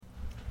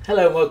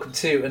Hello and welcome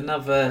to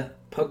another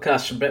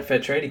podcast from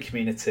Betfair Trading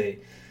Community.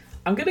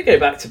 I'm going to go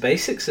back to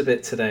basics a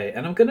bit today,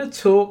 and I'm going to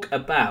talk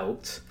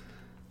about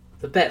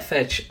the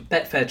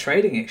Betfair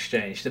Trading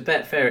Exchange, the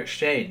Betfair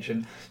Exchange,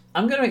 and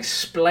I'm going to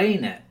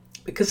explain it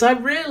because I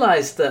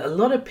realised that a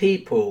lot of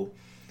people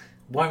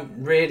won't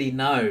really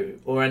know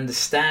or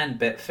understand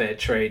Betfair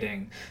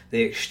Trading,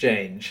 the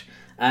exchange,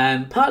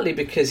 partly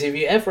because if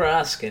you ever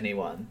ask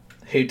anyone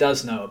who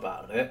does know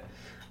about it,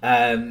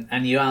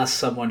 and you ask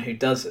someone who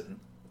doesn't,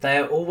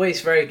 they're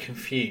always very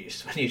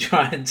confused when you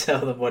try and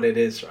tell them what it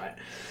is, right?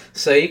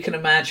 So you can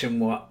imagine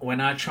when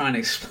I try and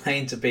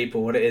explain to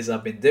people what it is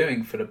I've been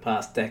doing for the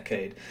past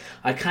decade,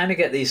 I kind of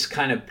get these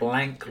kind of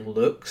blank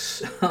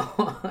looks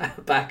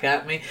back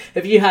at me.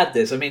 Have you had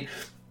this? I mean,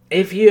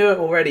 if you're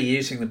already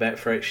using the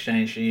Betfair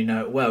Exchange and you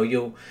know it well,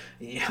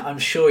 I'm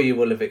sure you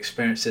will have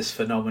experienced this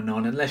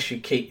phenomenon, unless you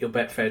keep your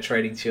Betfair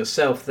trading to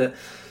yourself, that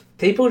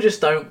people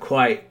just don't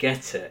quite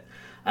get it.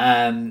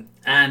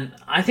 And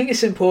I think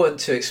it's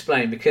important to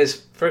explain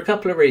because for a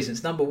couple of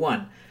reasons. Number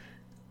one,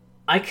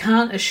 I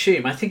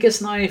think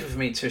it's naive of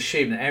me to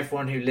assume that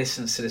everyone who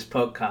listens to this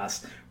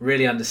podcast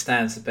really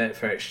understands the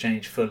Betfair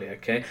Exchange fully,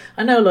 okay?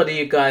 I know a lot of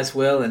you guys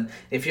will, and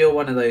if you're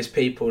one of those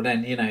people,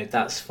 then,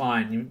 that's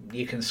fine.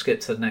 You can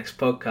skip to the next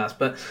podcast.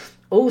 But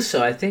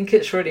also, I think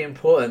it's really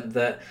important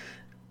that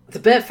the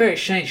Betfair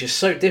Exchange is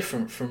so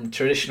different from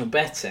traditional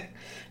betting.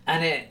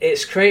 And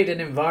it's created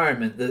an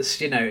environment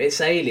that's,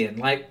 it's alien.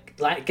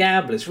 Like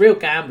gamblers, real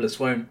gamblers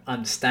won't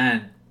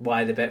understand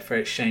why the Betfair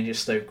Exchange is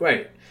so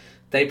great.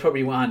 They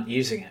probably aren't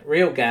using it.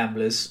 Real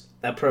gamblers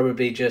are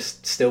probably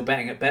just still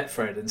betting at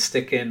Betfair and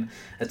sticking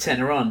a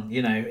tenner on,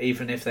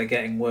 even if they're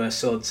getting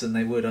worse odds than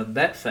they would on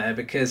Betfair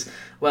because,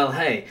 well,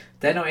 hey,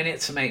 they're not in it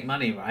to make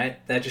money,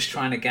 right? They're just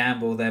trying to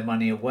gamble their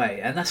money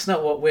away. And that's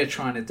not what we're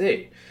trying to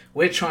do.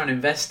 We're trying to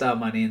invest our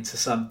money into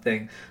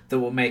something that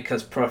will make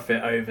us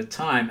profit over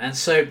time. And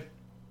so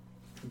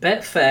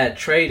Betfair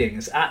trading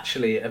is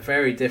actually a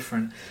very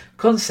different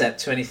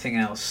concept to anything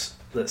else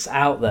that's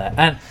out there.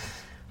 And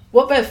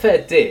what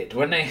Betfair did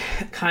when they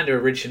kind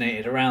of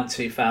originated around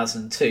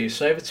 2002,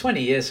 so over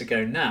 20 years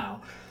ago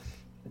now,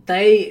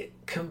 they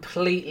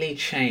completely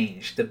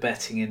changed the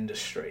betting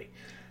industry.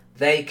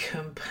 They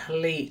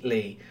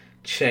completely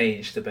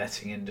changed the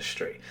betting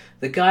industry.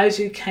 The guys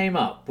who came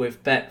up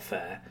with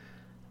Betfair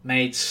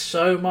made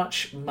so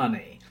much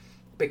money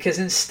because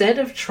instead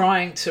of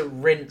trying to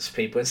rinse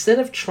people, instead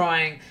of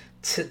trying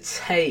to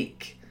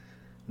take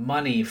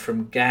money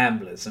from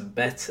gamblers and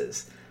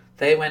bettors,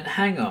 they went,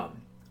 hang on,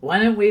 why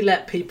don't we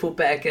let people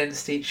bet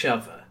against each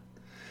other?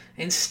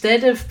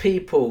 Instead of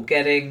people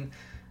getting,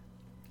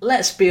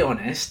 let's be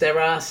honest, their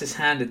asses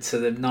handed to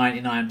them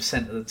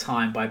 99% of the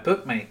time by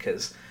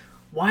bookmakers,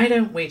 why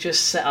don't we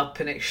just set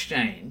up an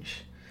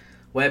exchange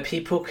where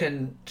people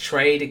can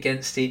trade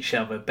against each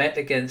other, bet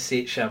against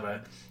each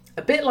other?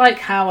 A bit like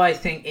how I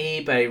think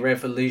eBay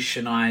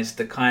revolutionized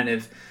the kind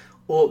of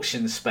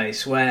auction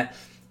space where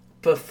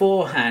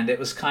beforehand it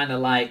was kind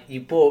of like you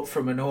bought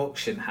from an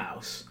auction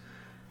house,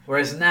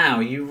 whereas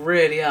now you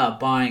really are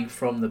buying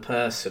from the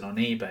person on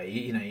eBay.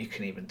 You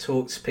can even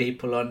talk to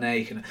people on there.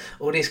 You can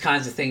all these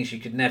kinds of things you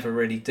could never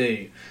really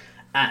do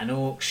at an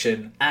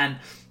auction. And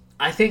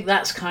I think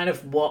that's kind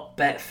of what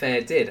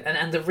Betfair did.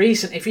 And the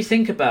reason, if you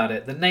think about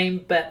it, the name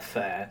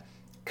Betfair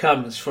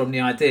comes from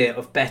the idea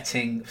of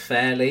betting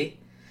fairly.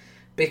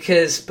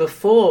 Because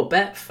before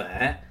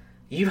Betfair,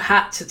 you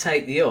had to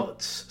take the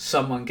odds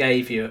someone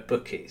gave you at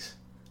bookies,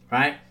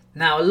 right?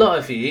 Now, a lot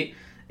of you,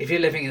 if you're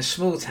living in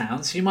small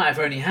towns, you might have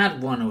only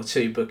had one or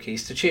two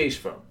bookies to choose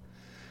from.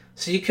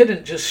 So you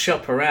couldn't just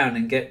shop around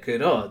and get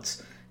good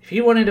odds. If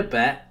you wanted to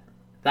bet,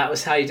 that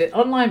was how you did.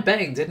 Online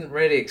betting didn't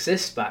really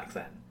exist back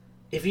then.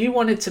 If you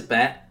wanted to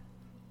bet,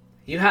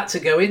 you had to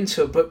go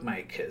into a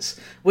bookmaker's,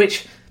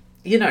 which,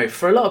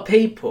 for a lot of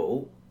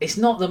people, it's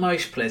not the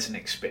most pleasant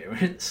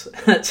experience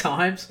at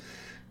times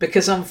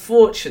because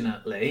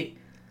unfortunately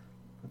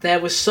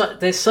there's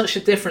such a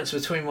difference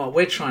between what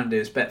we're trying to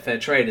do as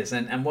Betfair traders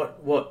and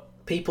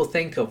what people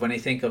think of when they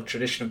think of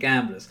traditional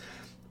gamblers.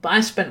 But I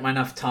spent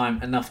enough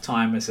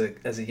time as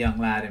a young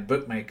lad in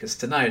bookmakers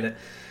to know that,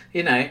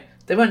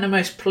 they weren't the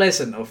most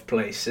pleasant of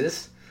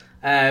places.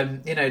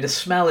 The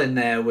smell in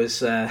there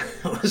was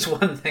was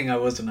one thing I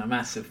wasn't a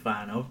massive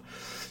fan of.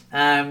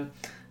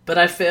 But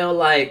I feel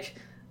like,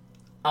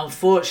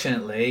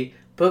 unfortunately,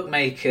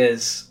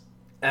 bookmakers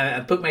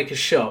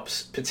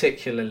shops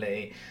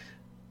particularly,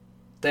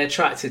 they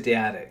attracted the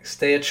addicts.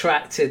 They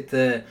attracted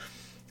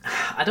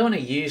I don't want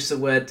to use the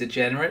word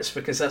degenerates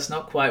because that's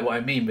not quite what I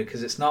mean,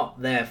 because it's not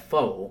their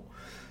fault,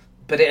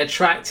 but it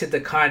attracted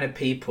the kind of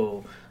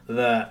people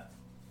that,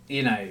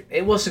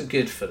 it wasn't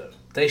good for them.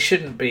 They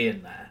shouldn't be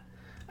in there.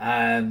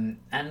 And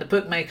the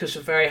bookmakers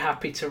were very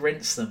happy to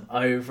rinse them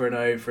over and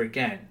over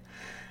again.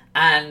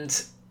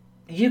 And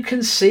you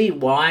can see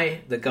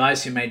why the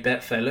guys who made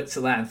Betfair looked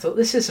at that and thought,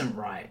 this isn't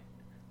right.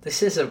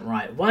 This isn't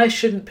right. Why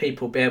shouldn't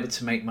people be able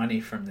to make money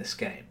from this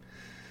game?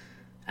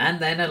 And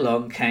then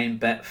along came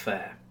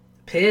Betfair.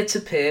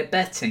 Peer-to-peer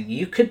betting.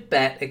 You could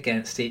bet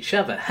against each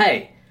other.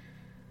 Hey,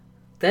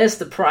 there's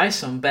the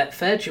price on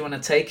Betfair. Do you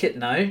want to take it?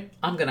 No.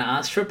 I'm going to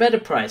ask for a better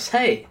price.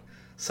 Hey,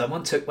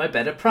 someone took my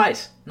better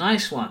price.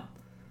 Nice one.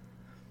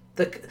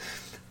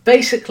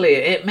 Basically,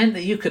 it meant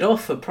that you could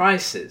offer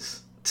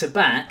prices to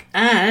back,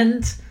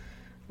 and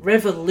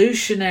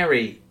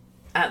revolutionary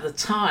at the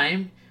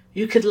time,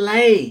 you could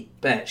lay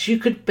bets. You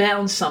could bet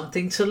on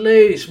something to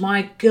lose.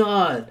 My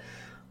God.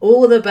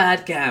 All the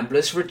bad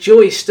gamblers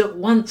rejoiced at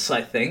once,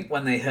 I think,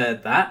 when they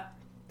heard that.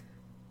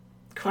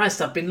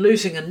 Christ, I've been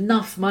losing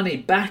enough money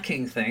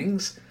backing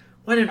things.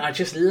 Why don't I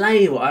just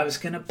lay what I was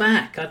going to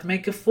back? I'd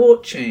make a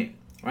fortune,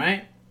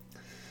 right?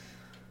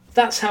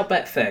 That's how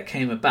Betfair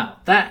came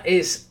about. That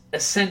is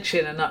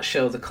essentially, in a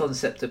nutshell, the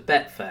concept of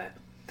Betfair.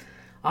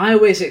 I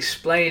always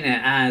explain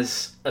it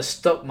as a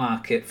stock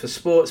market for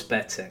sports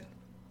betting.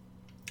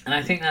 And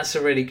I think that's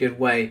a really good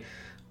way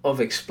of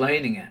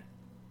explaining it.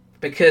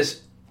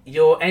 Because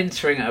you're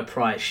entering at a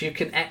price, you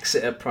can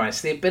exit at a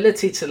price. The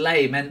ability to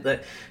lay meant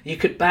that you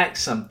could back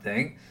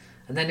something,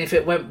 and then if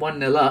it went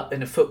 1-0 up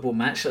in a football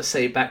match, let's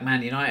say you back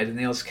Man United and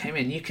the odds came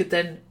in, you could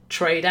then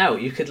trade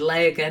out. You could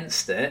lay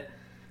against it,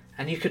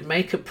 and you could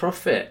make a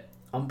profit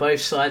on both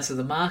sides of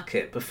the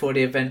market before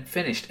the event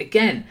finished.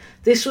 Again,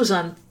 this was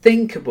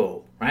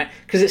unthinkable, right?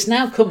 Because it's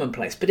now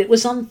commonplace, but it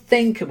was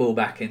unthinkable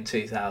back in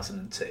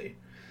 2002.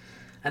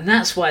 And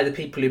that's why the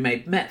people who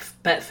made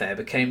Betfair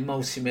became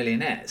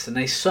multi-millionaires, and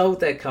they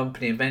sold their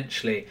company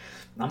eventually.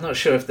 I'm not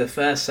sure if the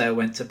first sale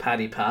went to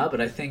Paddy Power,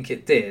 but I think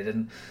it did.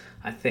 And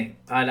I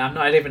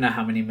don't even know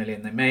how many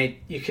million they made.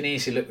 You can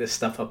easily look this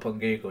stuff up on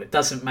Google. It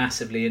doesn't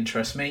massively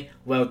interest me.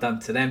 Well done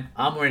to them.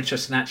 I'm more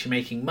interested in actually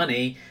making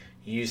money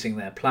using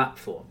their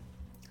platform,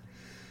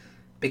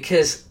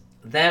 because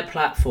their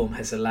platform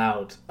has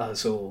allowed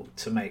us all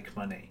to make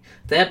money.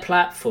 Their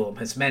platform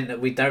has meant that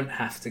we don't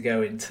have to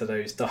go into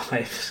those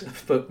dives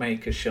of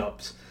bookmaker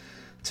shops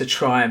to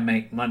try and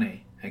make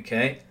money,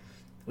 okay?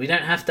 We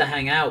don't have to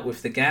hang out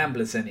with the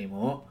gamblers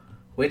anymore.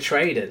 We're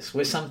traders.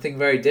 We're something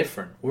very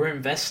different. We're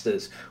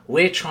investors.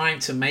 We're trying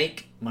to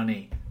make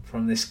money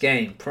from this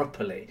game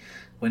properly.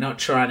 We're not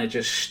trying to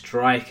just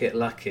strike it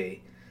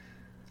lucky,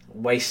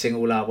 wasting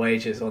all our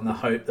wages on the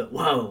hope that,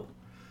 whoa,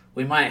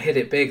 we might hit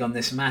it big on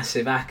this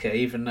massive ACCA,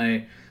 even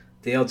though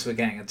the odds we're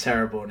getting are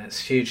terrible and it's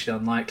hugely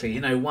unlikely.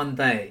 One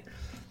day,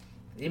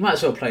 you might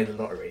as well play the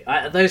lottery.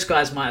 Those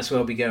guys might as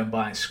well be going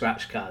buying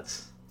scratch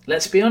cards.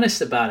 Let's be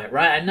honest about it,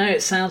 right? I know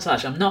it sounds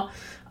harsh. I know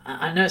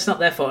it's not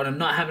their fault, and I'm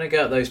not having a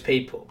go at those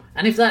people.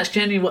 And if that's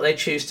genuinely what they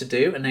choose to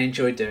do and they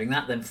enjoy doing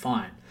that, then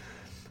fine.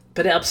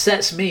 But it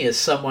upsets me as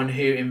someone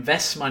who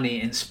invests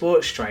money in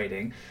sports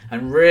trading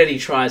and really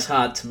tries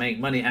hard to make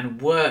money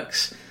and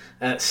works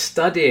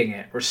studying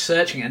it,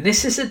 researching it. And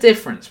this is the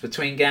difference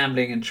between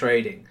gambling and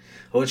trading,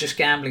 or just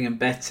gambling and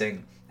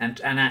betting, and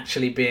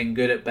actually being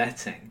good at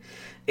betting,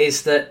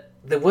 is that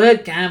the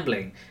word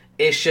gambling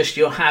is just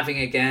you're having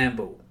a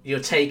gamble. You're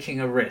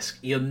taking a risk.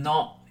 You're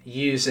not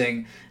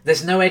using...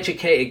 There's no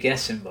educated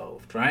guess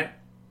involved, right?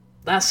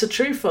 That's the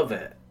truth of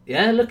it.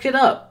 Yeah, look it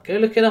up. Go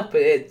look it up.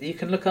 You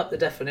can look up the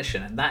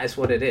definition, and that is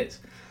what it is.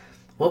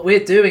 What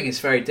we're doing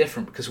is very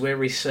different because we're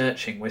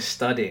researching, we're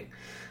studying,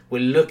 we're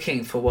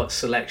looking for what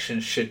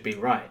selections should be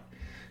right.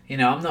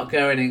 I'm not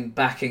going and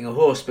backing a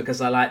horse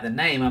because I like the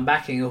name. I'm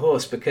backing a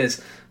horse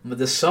because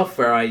the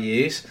software I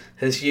use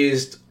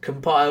has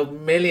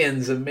compiled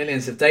millions and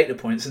millions of data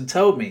points and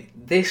told me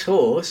this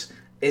horse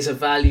is a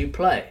value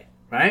play,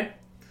 right?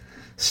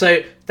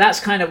 So that's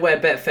kind of where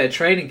Betfair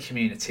Trading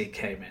Community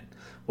came in,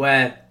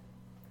 where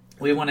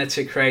we wanted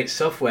to create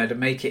software to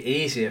make it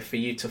easier for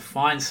you to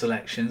find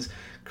selections,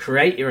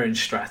 create your own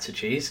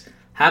strategies,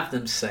 have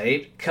them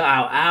saved, cut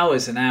out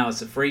hours and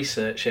hours of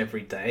research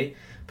every day,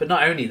 but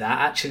not only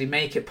that, actually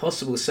make it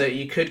possible so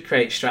you could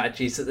create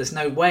strategies that there's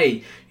no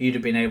way you'd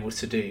have been able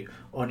to do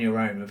on your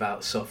own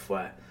without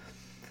software.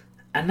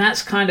 And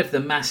that's kind of the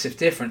massive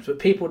difference, but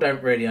people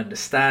don't really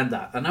understand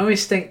that. And I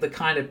always think the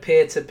kind of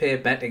peer-to-peer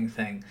betting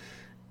thing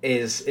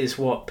is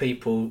what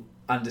people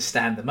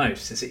understand the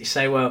most, is that you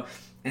say, well,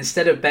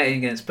 instead of betting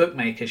against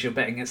bookmakers, you're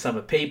betting against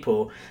other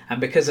people, and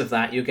because of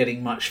that, you're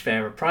getting much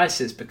fairer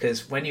prices,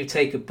 because when you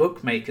take a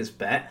bookmaker's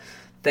bet,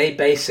 they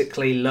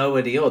basically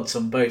lower the odds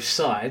on both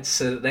sides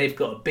so that they've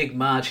got a big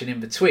margin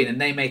in between,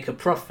 and they make a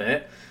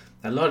profit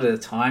a lot of the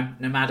time,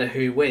 no matter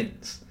who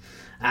wins.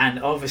 And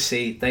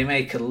obviously, they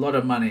make a lot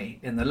of money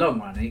in the long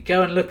run. And you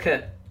go and look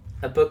at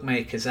a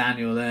bookmaker's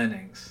annual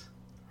earnings,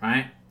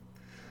 right?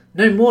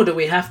 No more do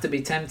we have to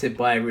be tempted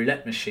by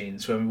roulette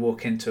machines when we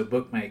walk into a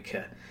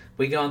bookmaker.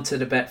 We go onto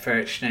the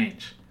Betfair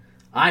Exchange.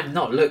 I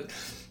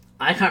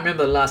can't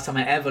remember the last time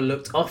I ever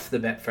looked off the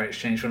Betfair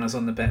Exchange when I was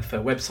on the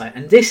Betfair website.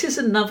 And this is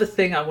another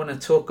thing I want to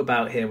talk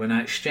about here when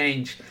I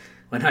explain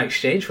the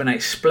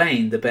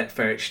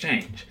Betfair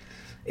Exchange.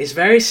 It's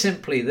very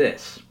simply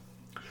this.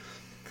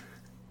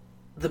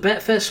 The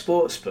Betfair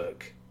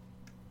Sportsbook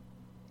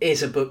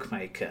is a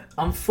bookmaker.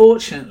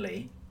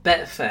 Unfortunately,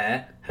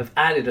 Betfair have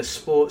added a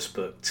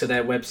sportsbook to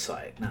their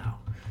website now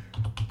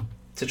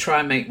to try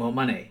and make more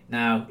money.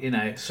 Now,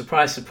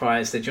 surprise,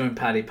 surprise, they joined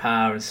Paddy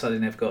Power and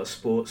suddenly they've got a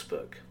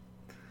sportsbook.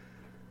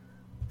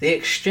 the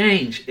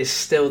exchange is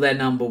still their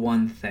number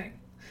one thing.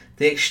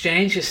 The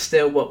exchange is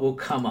still what will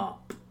come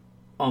up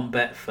on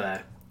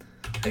Betfair.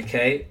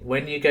 Okay,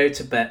 when you go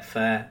to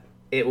Betfair,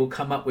 it will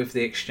come up with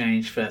the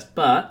exchange first.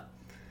 But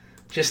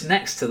just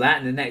next to that,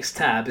 in the next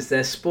tab, is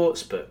their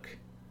sportsbook,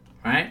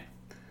 right?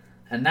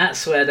 And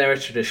that's where they're a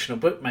traditional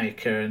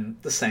bookmaker,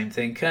 and the same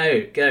thing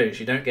goes.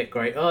 You don't get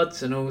great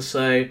odds, and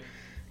also,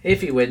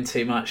 if you win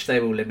too much, they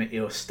will limit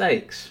your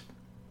stakes,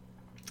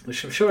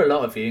 which I'm sure a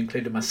lot of you,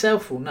 including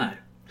myself, will know,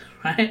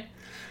 right?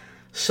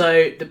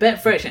 So the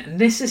Betfair exchange, and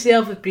this is the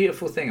other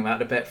beautiful thing about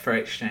the Betfair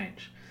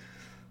exchange.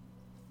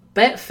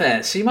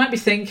 Betfair, so you might be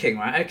thinking,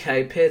 right,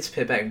 okay,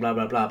 peer-to-peer betting, blah,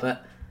 blah, blah,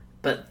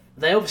 but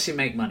they obviously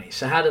make money.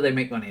 So how do they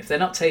make money? If they're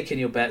not taking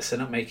your bets, they're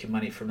not making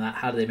money from that,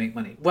 how do they make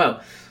money?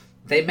 Well,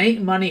 they make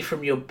money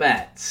from your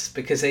bets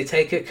because they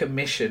take a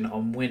commission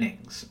on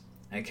winnings,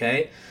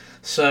 okay?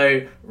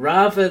 So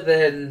rather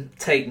than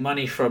take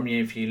money from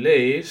you if you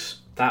lose,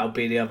 that'll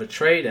be the other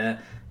trader,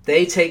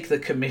 they take the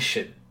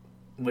commission,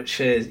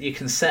 which is, you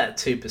can set at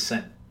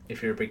 2%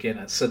 if you're a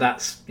beginner. So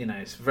that's,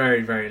 it's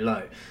very, very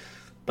low.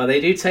 But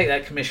they do take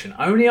that commission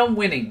only on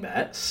winning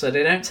bets, so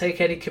they don't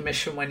take any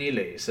commission when you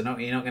lose. You're not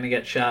going to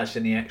get charged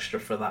any extra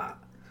for that.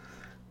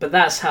 But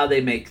that's how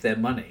they make their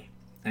money,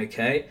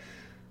 okay?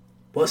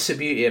 What's the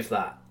beauty of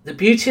that? The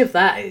beauty of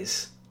that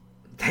is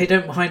they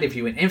don't mind if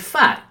you win. In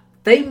fact,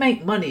 they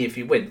make money if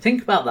you win.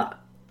 Think about that.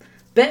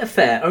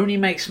 Betfair only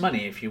makes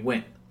money if you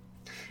win.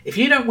 If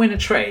you don't win a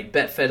trade,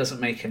 Betfair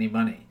doesn't make any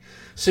money.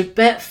 So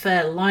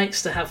Betfair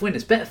likes to have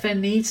winners. Betfair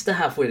needs to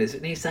have winners.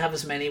 It needs to have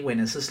as many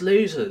winners as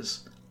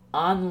losers.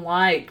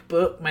 Unlike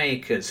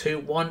bookmakers who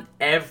want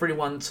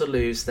everyone to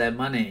lose their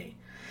money.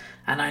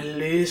 And I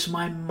lose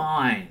my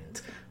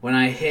mind when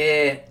I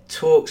hear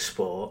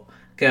TalkSport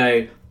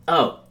go,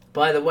 oh,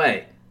 by the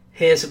way,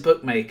 here's a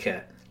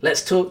bookmaker.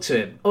 Let's talk to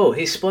him. Oh,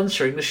 he's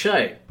sponsoring the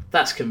show.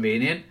 That's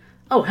convenient.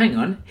 Oh, hang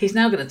on. He's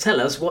now going to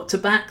tell us what to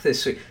back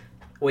this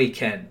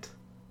weekend.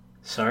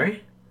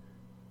 Sorry?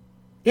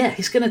 Yeah,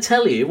 he's going to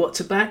tell you what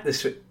to back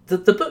this week.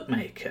 The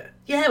bookmaker.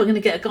 Yeah, we're going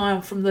to get a guy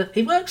on from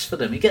he works for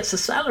them. He gets a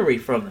salary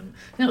from them.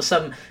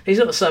 He's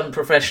not some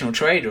professional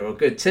trader or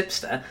good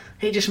tipster.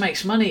 He just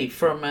makes money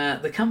from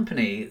the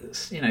company,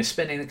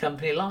 spinning the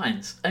company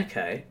lines.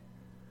 Okay.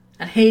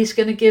 And he's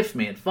going to give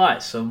me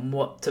advice on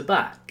what to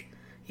back.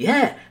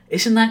 Yeah,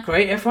 isn't that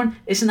great, everyone?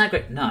 Isn't that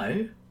great?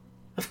 No,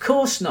 of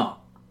course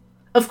not.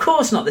 Of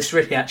course not. This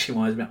really actually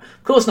winds me up.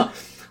 Of course not.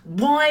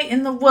 Why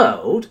in the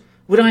world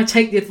would I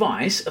take the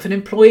advice of an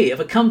employee of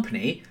a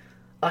company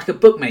like a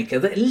bookmaker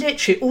that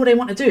literally all they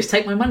want to do is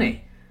take my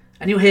money?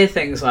 And you'll hear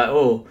things like,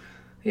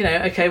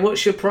 okay,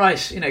 what's your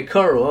price?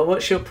 Coral,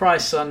 what's your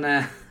price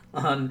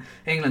on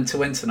England to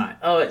win tonight?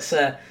 Oh, it's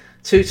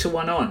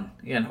 2-1 on.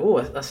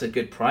 That's a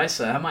good price.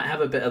 I might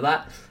have a bit of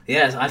that.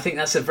 Yes, I think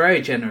that's a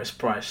very generous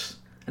price.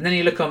 And then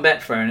you look on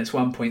Betfair and it's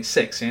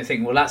 1.6, and you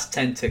think, well, that's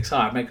 10 ticks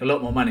higher. I make a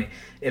lot more money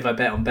if I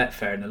bet on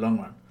Betfair in the long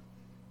run.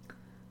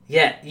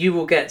 Yet you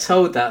will get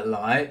told that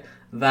lie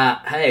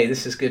that, hey,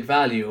 this is good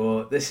value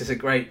or this is a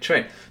great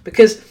trade.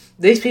 Because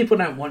these people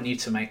don't want you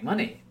to make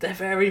money. They're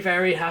very,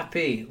 very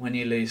happy when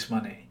you lose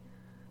money.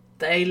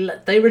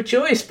 They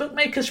rejoice.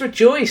 Bookmakers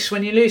rejoice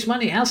when you lose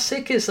money. How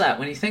sick is that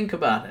when you think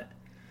about it?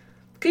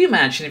 Can you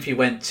imagine if you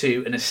went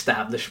to an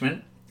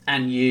establishment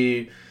and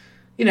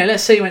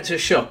let's say you went to a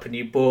shop and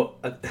you bought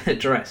a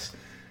dress.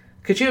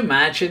 Could you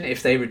imagine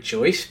if they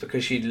rejoiced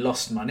because you'd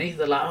lost money?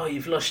 They're like, oh,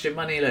 you've lost your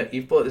money. Look,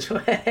 you've bought this.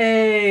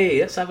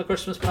 Hey, let's have a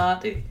Christmas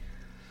party.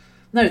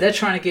 No, they're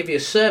trying to give you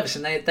a service,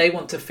 and they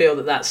want to feel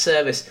that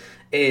service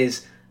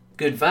is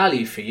good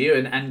value for you,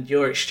 and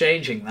you're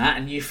exchanging that,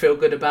 and you feel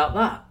good about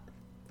that.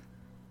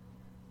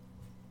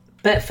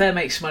 Betfair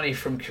makes money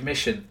from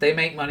commission. They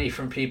make money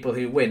from people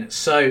who win.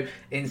 So,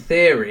 in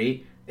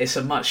theory, it's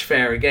a much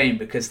fairer game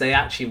because they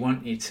actually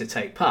want you to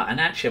take part. And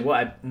actually,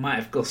 what I might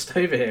have glossed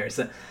over here is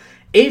that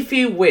if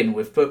you win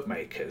with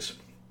bookmakers,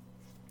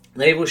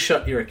 they will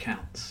shut your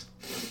accounts.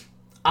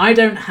 I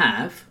don't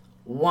have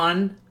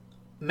one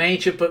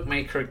major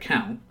bookmaker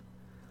account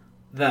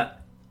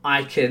that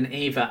I can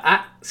either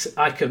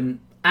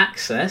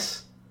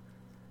access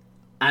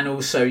and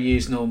also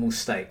use normal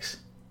stakes.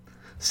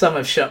 Some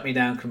have shut me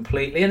down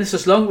completely, and this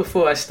was long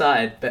before I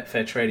started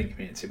Betfair Trading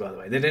Community, by the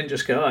way. They didn't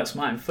just go, oh, it's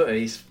Martin Footer,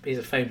 he's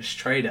a famous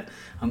trader,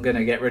 I'm going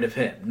to get rid of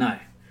him. No.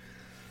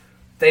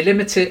 They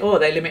limit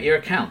your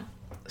account.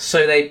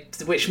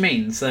 Which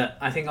means that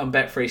I think on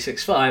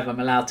Bet365 I'm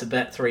allowed to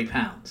bet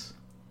 £3.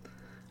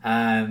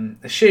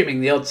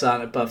 Assuming the odds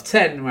aren't above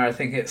 10, where I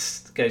think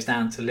it goes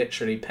down to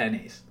literally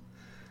pennies.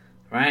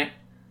 Right?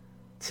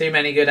 Too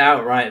many good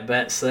outright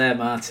bets there,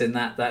 Martin.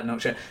 That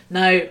not sure.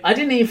 No, I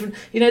didn't even...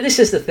 this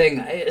is the thing.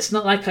 It's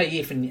not like I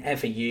even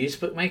ever use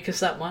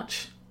bookmakers that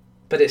much.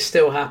 But it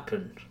still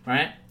happened,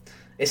 right?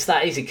 It's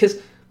that easy. Because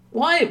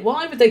why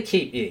would they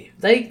keep you?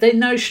 They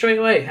know straight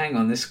away, hang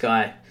on, this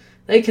guy.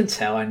 They can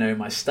tell I know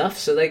my stuff.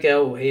 So they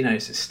go, oh, he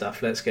knows his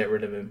stuff. Let's get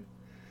rid of him.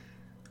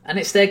 And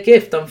it's their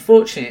gift.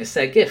 Unfortunately, it's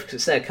their gift because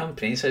it's their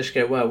company. So they just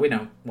go, well, we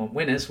don't want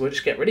winners. We'll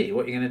just get rid of you.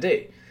 What are you going to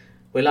do?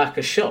 We're like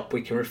a shop.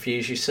 We can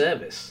refuse you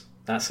service.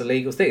 That's a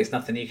legal thing. There's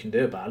nothing you can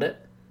do about it.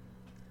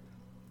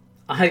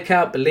 I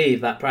can't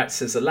believe that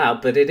practice is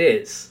allowed, but it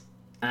is.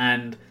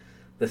 And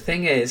the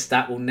thing is,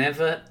 that will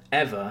never,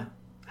 ever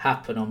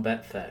happen on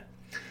Betfair.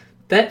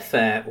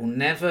 Betfair will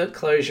never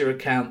close your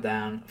account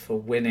down for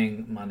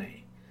winning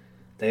money.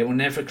 They will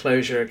never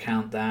close your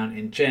account down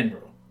in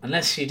general.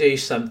 Unless you do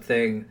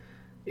something,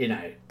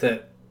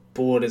 that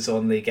borders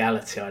on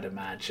legality, I'd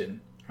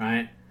imagine,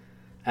 right?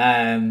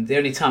 The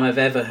only time I've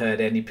ever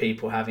heard any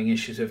people having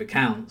issues with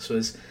accounts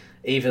was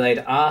either they'd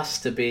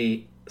asked to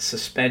be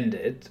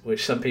suspended,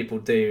 which some people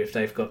do if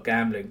they've got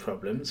gambling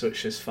problems,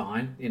 which is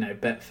fine.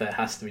 Betfair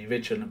has to be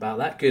vigilant about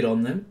that. Good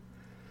on them.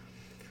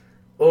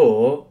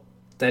 Or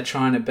they're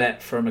trying to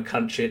bet from a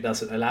country that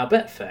doesn't allow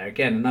Betfair.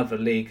 Again, another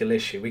legal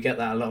issue. We get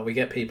that a lot. We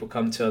get people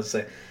come to us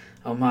and say,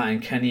 "Oh,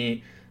 Martin, can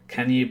you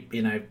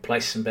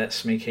place some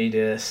bets for me? Can you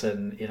do this?"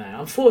 And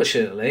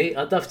unfortunately,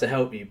 I'd love to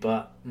help you,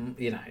 but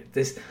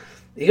this,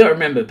 you got to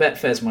remember,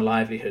 Betfair's my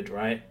livelihood,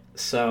 right?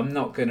 So I'm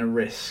not going to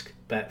risk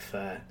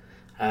Betfair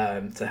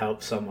to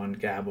help someone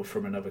gamble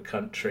from another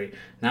country.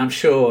 Now I'm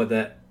sure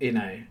that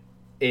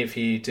if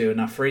you do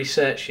enough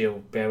research,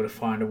 you'll be able to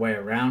find a way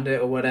around it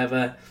or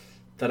whatever.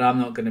 But I'm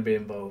not going to be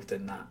involved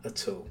in that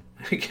at all.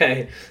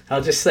 Okay,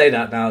 I'll just say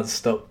that now and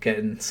stop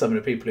getting some of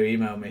the people who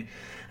email me.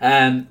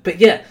 But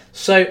yeah,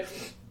 so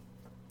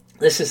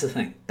this is the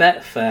thing.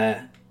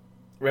 Betfair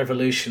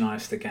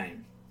revolutionised the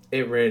game.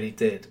 It really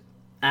did.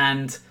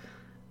 And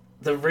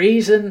the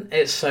reason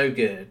it's so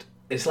good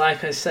is,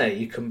 like I say,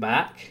 you can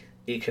back,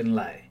 you can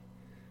lay,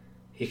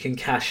 you can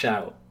cash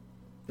out.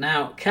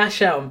 Now,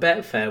 cash out on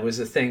Betfair was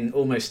a thing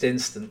almost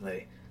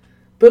instantly.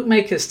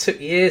 Bookmakers took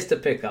years to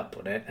pick up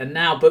on it, and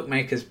now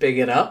bookmakers big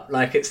it up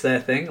like it's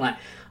their thing. Like,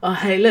 oh,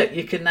 hey, look,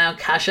 you can now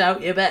cash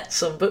out your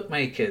bets on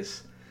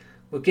bookmakers.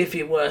 We'll give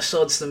you worse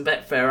odds than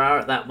Betfair are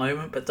at that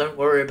moment, but don't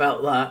worry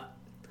about that.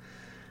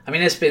 I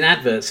mean, there's been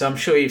adverts, so I'm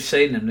sure you've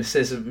seen them. This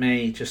isn't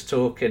me just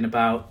talking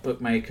about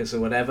bookmakers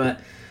or whatever.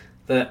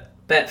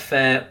 That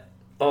Betfair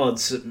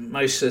odds,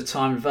 most of the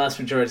time, the vast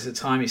majority of the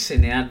time, you've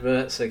seen the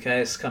adverts,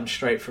 okay, it's come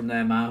straight from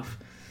their mouth,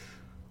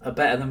 are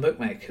better than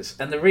bookmakers.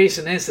 And the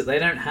reason is that they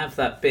don't have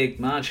that big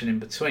margin in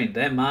between.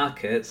 Their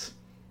markets,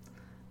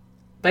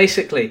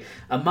 basically,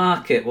 a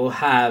market will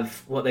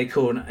have what they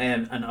call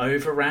an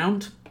over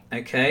round,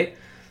 okay?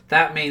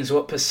 That means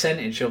what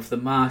percentage of the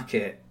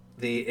market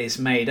is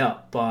made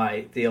up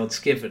by the odds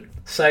given.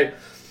 So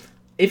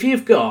if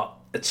you've got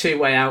a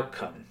two-way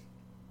outcome,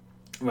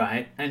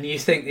 right, and you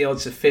think the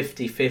odds are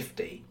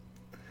 50-50,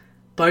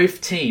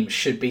 both teams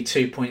should be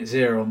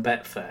 2.0 on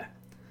Betfair.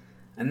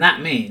 And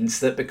that means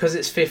that because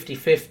it's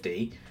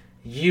 50-50,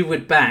 you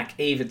would back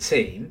either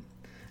team.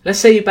 Let's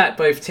say you back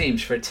both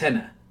teams for a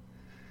tenner.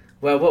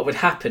 Well, what would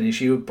happen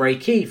is you would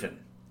break even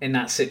in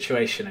that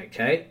situation,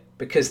 okay?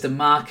 Because the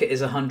market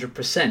is 100%,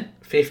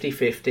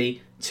 50-50,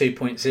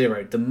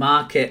 2.0. The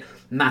market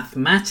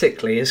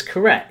mathematically is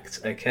correct,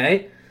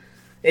 okay?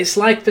 It's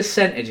like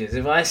percentages.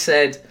 If I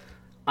said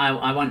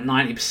I want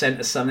 90%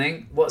 of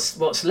something,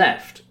 what's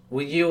left?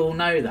 Well, you all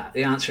know that.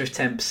 The answer is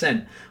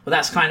 10%. Well,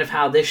 that's kind of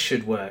how this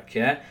should work,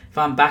 yeah? If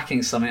I'm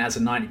backing something that has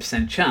a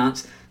 90%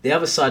 chance, the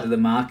other side of the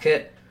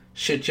market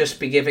should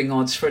just be giving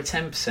odds for a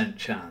 10%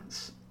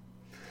 chance.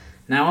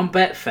 Now, on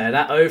Betfair,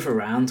 that over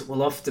round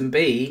will often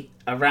be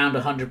around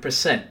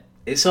 100%.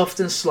 It's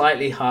often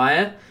slightly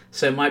higher,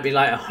 so it might be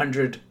like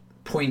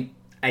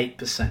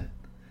 100.8%.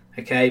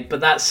 Okay, but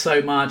that's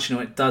so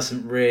marginal it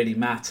doesn't really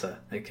matter.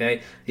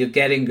 Okay, you're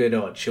getting good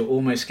odds. You're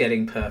almost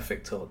getting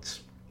perfect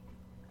odds.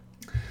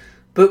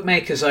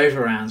 Bookmakers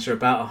overrounds are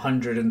about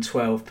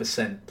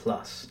 112%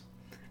 plus.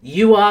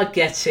 You are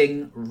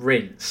getting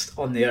rinsed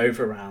on the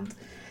overround.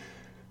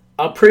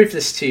 I'll prove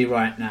this to you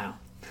right now.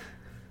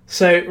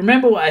 So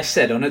remember what I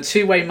said, on a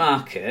two-way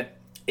market,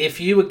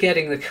 if you were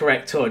getting the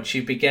correct odds,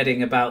 you'd be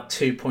getting about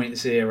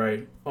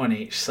 2.0 on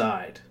each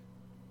side,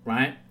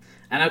 right?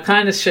 And I'll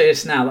kind of show you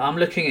this now. I'm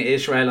looking at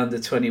Israel under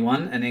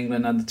 21 and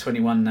England under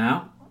 21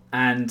 now.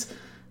 And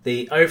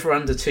the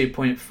over-under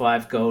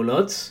 2.5 goal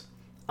odds.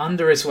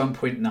 Under is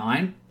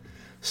 1.9.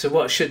 So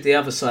what should the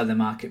other side of the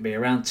market be?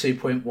 Around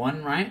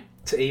 2.1, right?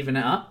 To even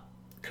it up?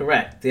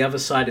 Correct. The other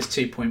side is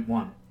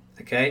 2.1.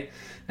 Okay?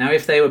 Now,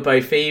 if they were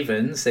both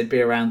evens, they'd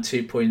be around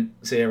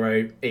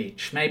 2.0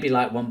 each. Maybe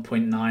like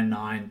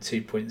 1.99,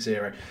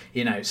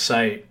 2.0.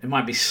 So it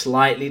might be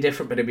slightly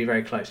different, but it'd be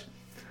very close.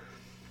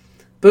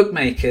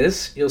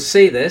 Bookmakers, you'll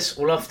see this,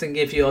 will often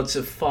give you odds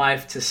of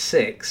 5 to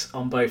 6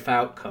 on both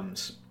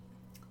outcomes.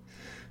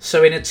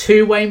 So in a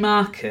two-way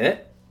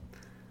market,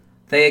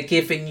 they are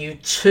giving you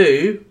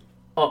two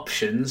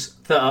options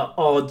that are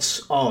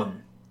odds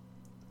on.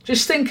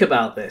 Just think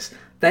about this.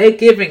 They're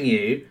giving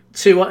you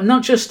two,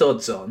 not just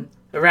odds on,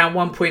 around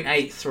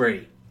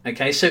 1.83.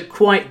 Okay, so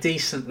quite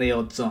decently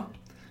odds on.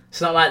 It's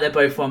not like they're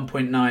both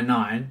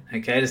 1.99.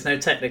 Okay, there's no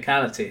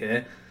technicality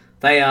here.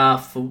 They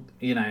are,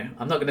 I'm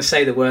not going to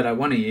say the word I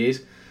want to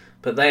use,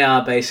 but they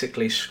are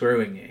basically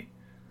screwing you.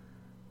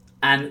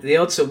 And the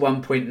odds are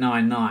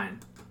 1.99.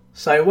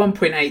 So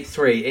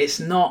 1.83, it's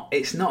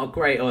not a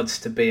great odds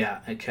to be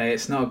at, okay?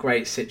 It's not a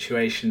great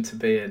situation to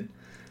be in.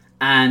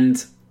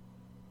 And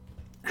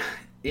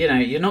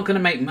you're not going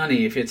to make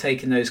money if you're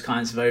taking those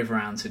kinds of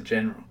over-rounds in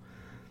general,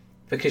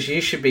 because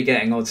you should be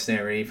getting odds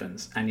near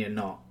evens and you're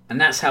not. And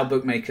that's how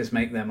bookmakers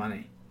make their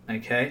money,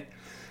 okay?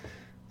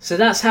 So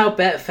that's how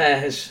Betfair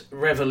has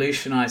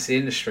revolutionized the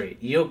industry.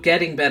 You're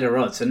getting better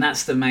odds, and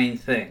that's the main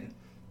thing.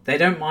 They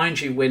don't mind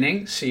you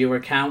winning, so your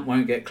account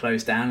won't get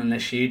closed down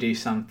unless you do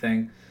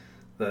something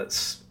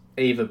that's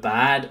either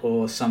bad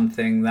or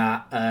something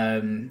that,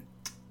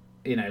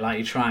 like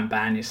you try and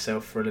ban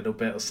yourself for a little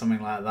bit or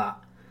something like that.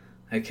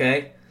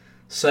 Okay?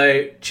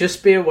 So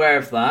just be aware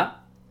of that.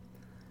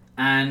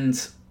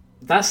 And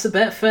that's the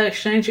Betfair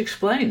exchange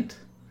explained.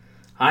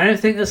 I don't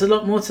think there's a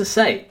lot more to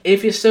say.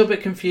 If you're still a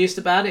bit confused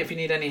about it, if you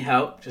need any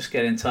help, just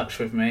get in touch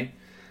with me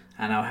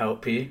and I'll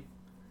help you.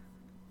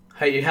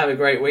 Hope you have a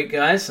great week,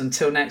 guys.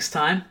 Until next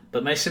time.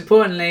 But most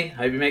importantly,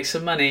 hope you make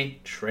some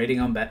money trading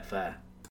on Betfair.